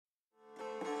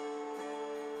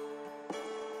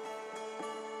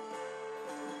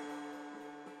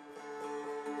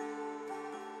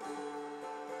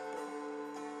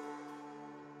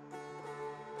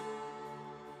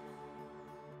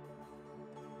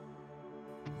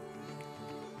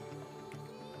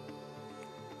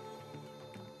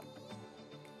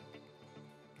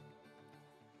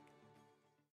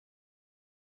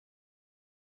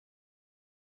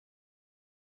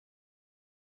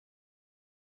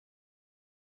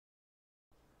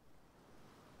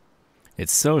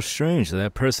It's so strange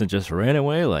that person just ran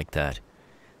away like that. It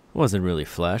wasn't really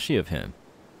flashy of him.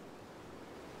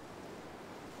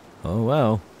 Oh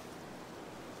well.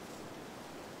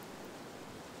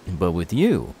 But with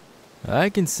you,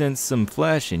 I can sense some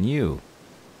flash in you.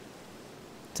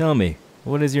 Tell me,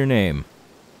 what is your name?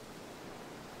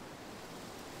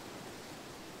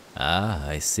 Ah,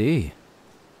 I see.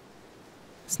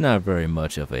 It's not very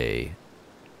much of a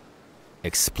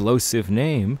explosive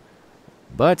name,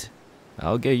 but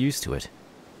I'll get used to it.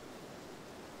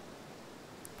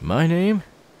 My name?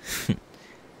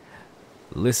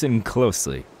 Listen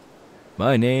closely.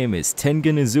 My name is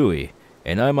Tengen,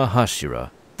 and I'm a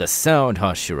Hashira, the sound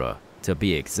Hashira, to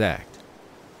be exact.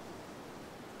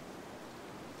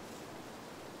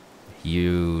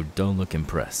 You don't look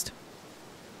impressed.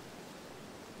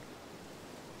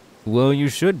 Well, you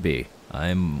should be.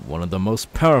 I'm one of the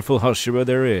most powerful Hashira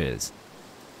there is.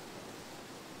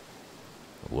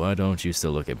 Why don't you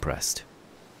still look impressed?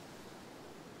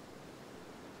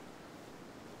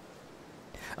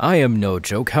 I am no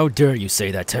joke. How dare you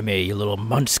say that to me, you little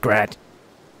munchscrat?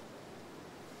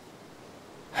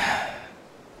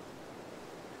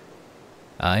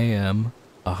 I am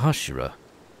a Hashira,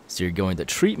 so you're going to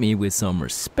treat me with some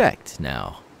respect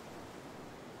now.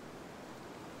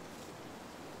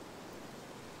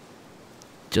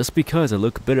 Just because I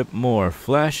look a bit more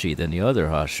flashy than the other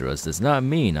Hashiras does not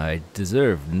mean I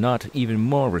deserve not even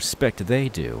more respect they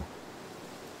do.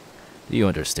 Do you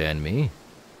understand me?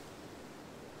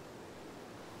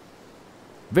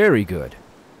 Very good.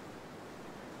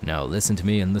 Now listen to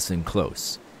me and listen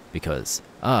close, because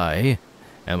I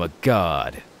am a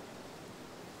god.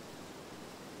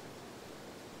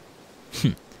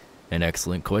 An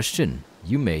excellent question.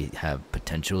 You may have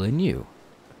potential in you.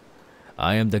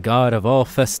 I am the god of all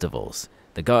festivals,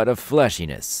 the god of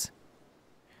flashiness.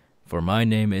 For my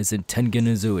name isn't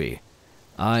Tengen.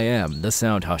 I am the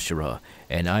Sound Hashira,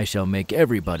 and I shall make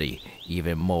everybody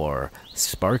even more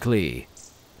sparkly.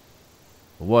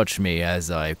 Watch me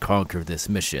as I conquer this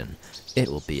mission. It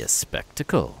will be a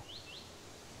spectacle.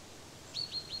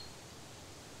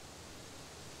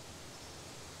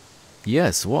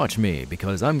 Yes, watch me,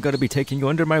 because I'm going to be taking you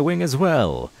under my wing as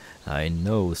well. I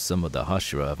know some of the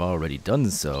Hashira have already done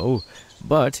so,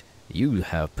 but you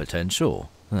have potential.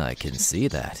 I can see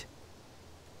that.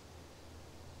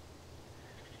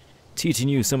 Teaching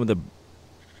you some of the...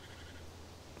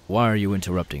 Why are you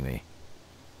interrupting me?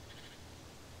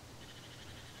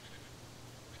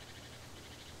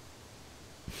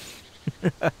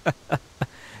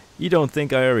 You don't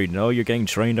think I already know you're getting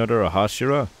trained under a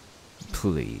Hashira?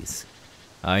 Please.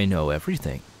 I know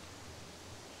everything.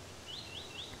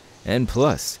 And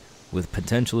plus, with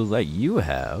potential like you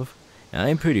have,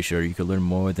 I'm pretty sure you could learn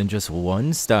more than just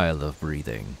one style of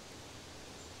breathing.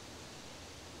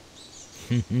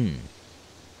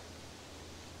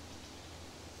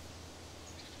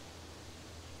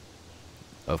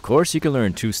 Of course you can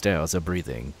learn 2 styles of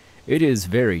breathing. It is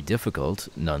very difficult,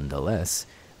 nonetheless,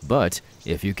 but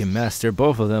if you can master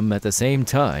both of them at the same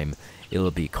time, it'll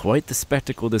be quite the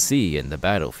spectacle to see in the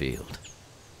battlefield.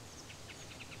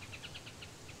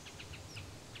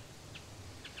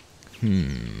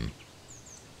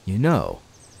 You know,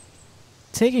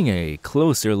 taking a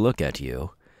closer look at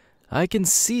you, I can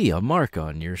see a mark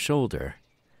on your shoulder.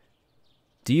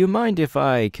 Do you mind if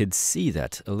I could see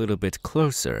that a little bit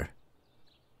closer?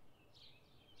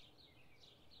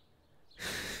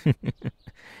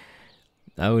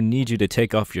 I would need you to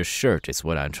take off your shirt, is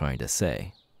what I'm trying to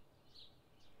say.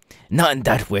 Not in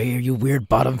that way, you weird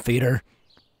bottom feeder.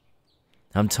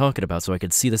 I'm talking about so I can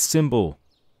see the symbol.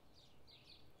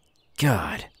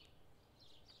 God.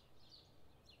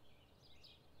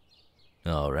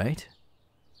 Alright.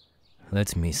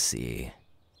 Let me see.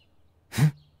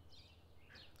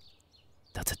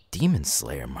 That's a Demon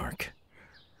Slayer mark.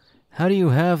 How do you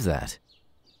have that?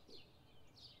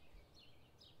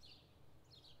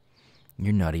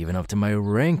 You're not even up to my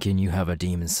rank and you have a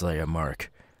Demon Slayer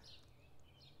mark.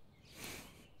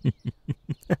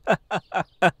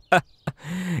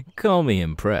 Call me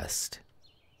impressed.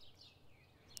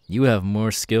 You have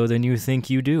more skill than you think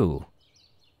you do.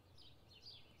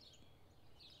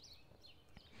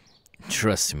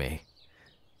 Trust me,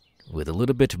 with a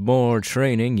little bit more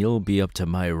training, you'll be up to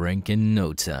my rank in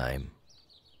no time.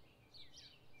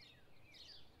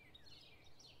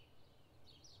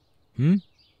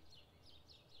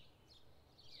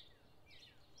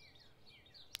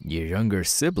 Your younger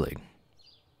sibling?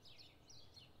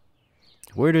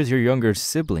 Where does your younger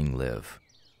sibling live?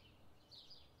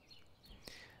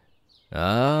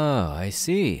 Ah, I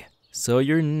see. So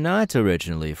you're not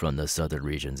originally from the southern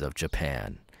regions of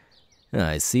Japan.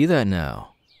 I see that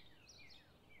now.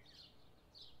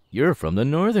 You're from the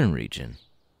northern region.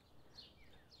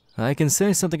 I can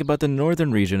say something about the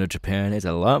northern region of Japan is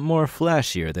a lot more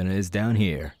flashier than it is down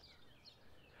here.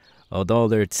 Although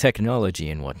their technology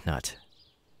and whatnot.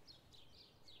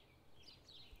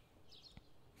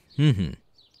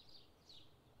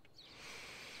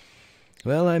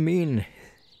 Well, I mean,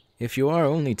 if you are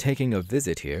only taking a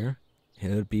visit here, it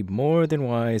would be more than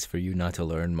wise for you not to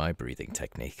learn my breathing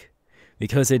technique.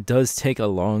 Because it does take a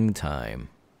long time.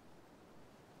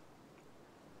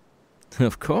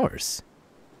 Of course.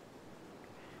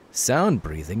 Sound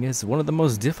breathing is one of the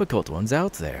most difficult ones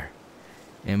out there.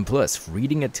 And plus,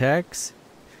 reading attacks,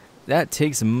 that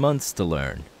takes months to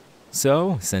learn.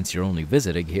 So, since you're only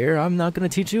visiting here, I'm not going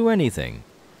to teach you anything.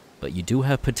 But you do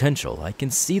have potential, I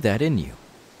can see that in you.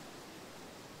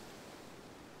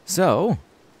 So,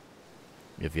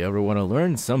 if you ever want to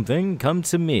learn something, come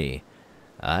to me.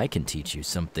 I can teach you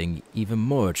something even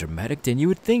more dramatic than you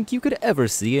would think you could ever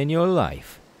see in your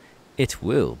life. It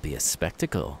will be a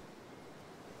spectacle.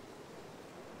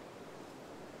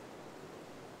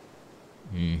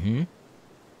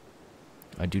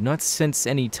 I do not sense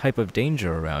any type of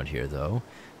danger around here, though,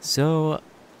 so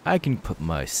I can put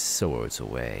my swords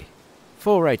away.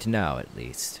 For right now, at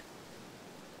least.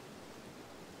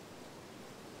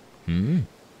 A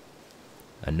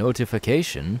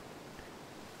notification?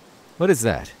 What is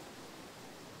that?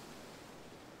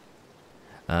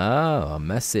 Ah, a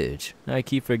message. I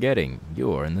keep forgetting.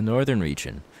 You're in the northern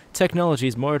region.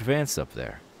 Technology's more advanced up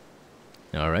there.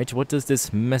 Alright, what does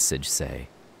this message say?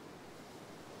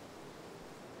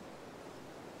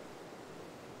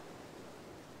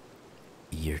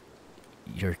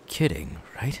 You're kidding,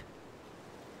 right?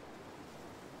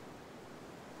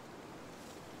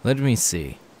 Let me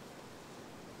see.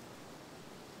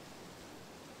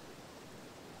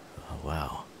 Oh,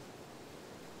 wow.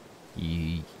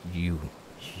 You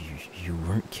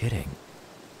weren't kidding.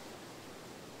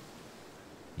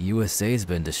 USA's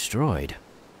been destroyed.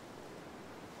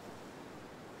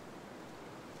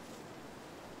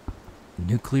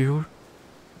 Nuclear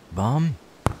bomb?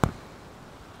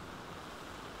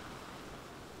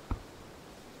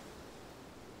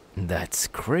 That's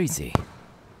crazy.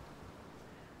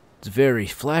 It's very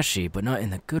flashy, but not in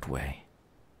the good way.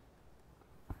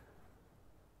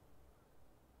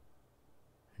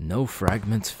 No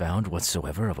fragments found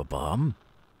whatsoever of a bomb?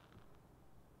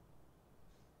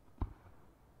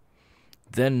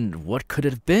 Then what could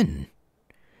it have been?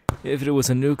 If it was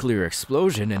a nuclear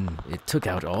explosion and it took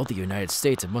out all the United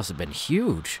States, it must have been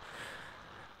huge.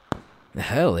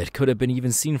 Hell, it could have been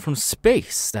even seen from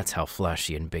space. That's how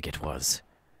flashy and big it was.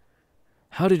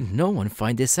 How did no one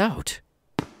find this out?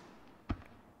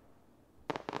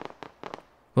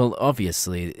 Well,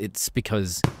 obviously, it's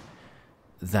because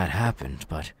that happened,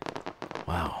 but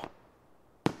wow.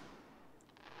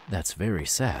 That's very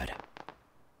sad.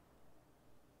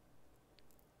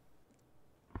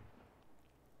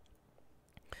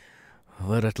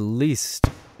 But at least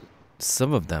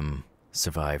some of them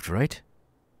survived, right?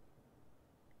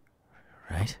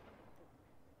 Right?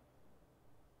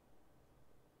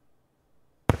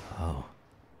 Oh.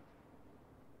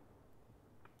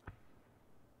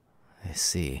 I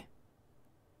see.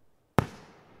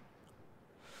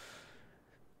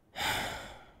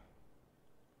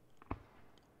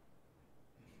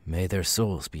 May their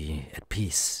souls be at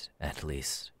peace, at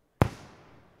least.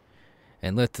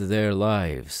 And let their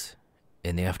lives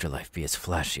in the afterlife be as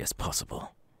flashy as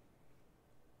possible.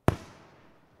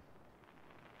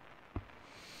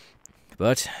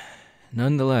 But,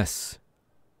 nonetheless,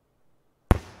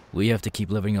 we have to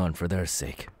keep living on for their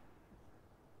sake.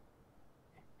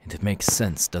 And it makes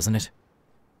sense, doesn't it?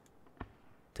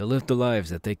 To live the lives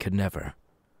that they could never.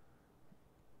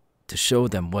 To show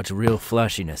them what real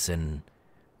flashiness and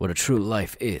what a true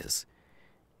life is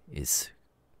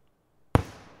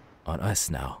on us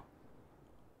now.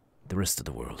 The rest of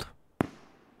the world.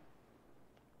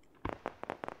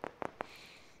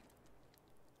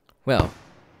 Well,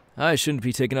 I shouldn't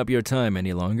be taking up your time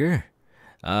any longer.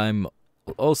 I'm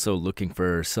also looking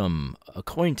for some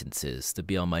acquaintances to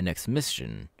be on my next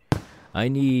mission. I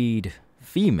need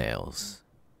females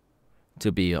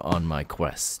to be on my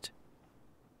quest.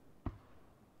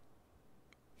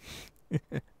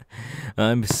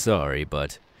 I'm sorry,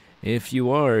 but if you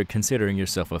are considering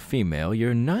yourself a female,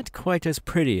 you're not quite as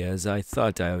pretty as I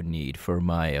thought I would need for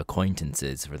my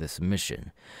acquaintances for this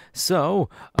mission. So,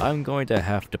 I'm going to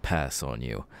have to pass on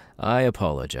you. I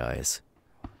apologize.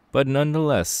 But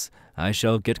nonetheless, I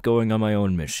shall get going on my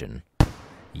own mission.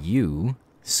 You,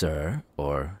 sir,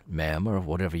 or ma'am, or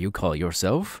whatever you call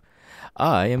yourself,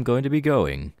 I am going to be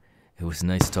going. It was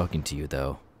nice talking to you,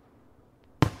 though.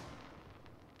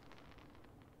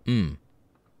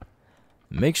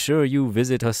 Make sure you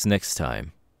visit us next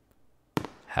time.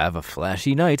 Have a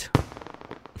flashy night.